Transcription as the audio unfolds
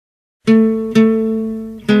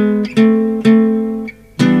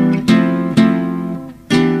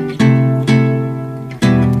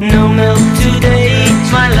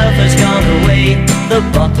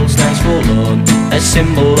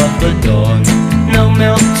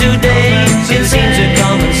It seems a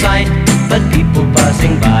common sight, but people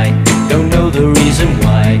passing by don't know the reason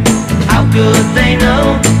why. How could they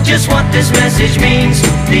know just what this message means?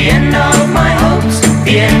 The end of my hopes,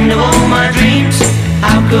 the end of all my dreams.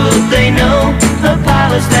 How could they know a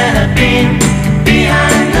palace there had been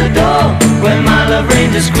behind the door where my love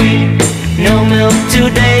reigned as queen? No milk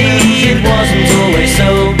today, it wasn't always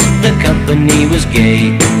so. The company was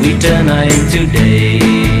gay, we turned night into day.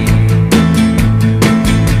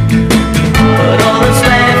 But all that's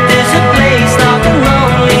left is a place dark and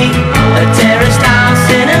lonely. A terraced house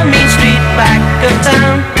in a mean street back of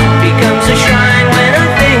town becomes a shrine when I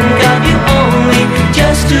think of you only.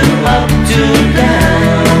 Just to up, to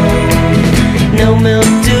down. No milk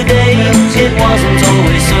today, it wasn't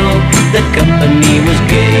always so. The company was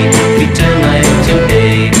gay, we turned night into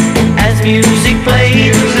day. As music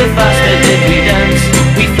played, the faster did we dance.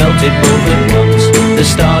 We felt it both at once, the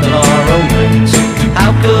start of our romance.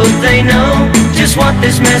 How could they know just what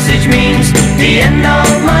this message means? The end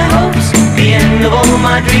of my hopes, the end of all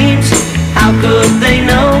my dreams. How could they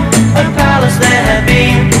know a palace there had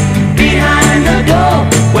been behind the door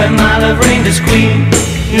where my love reigned as queen?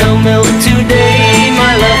 No milk today,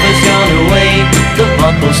 my love has gone away. The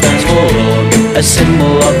bottle stands forlorn, a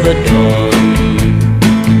symbol of the dawn.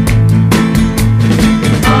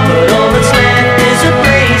 But all that's left is a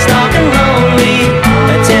place dark and lonely.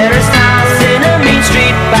 A terraced house in a mean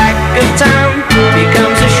street back of town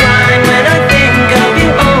becomes a shrine when I think of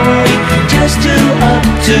you only. Just to up,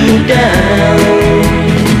 to down.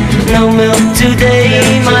 No milk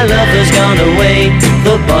today, my love has gone away.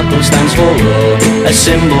 The bottle stands forlorn, a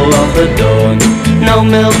symbol of the dawn. No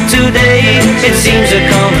milk today, it seems a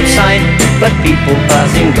common sight, but people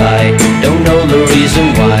passing by don't know the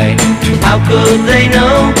reason why. How could they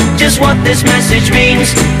know just what this message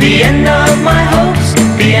means? The end of my hopes,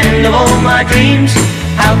 the end of all my dreams.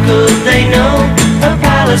 How could they know a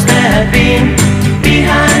palace there had been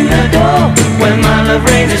behind the door where my love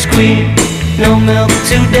reigned as queen? No milk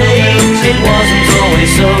today, it wasn't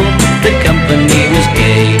always so. The company was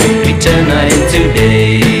gay, we turned night into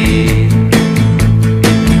day.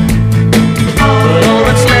 But all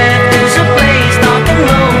that's left is a place dark and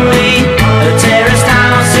lonely. A terraced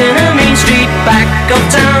house in a mean street back of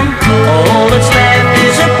town. All that's left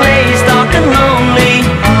is a place dark and lonely.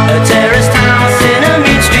 A terraced house in a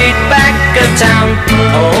mean street back of town.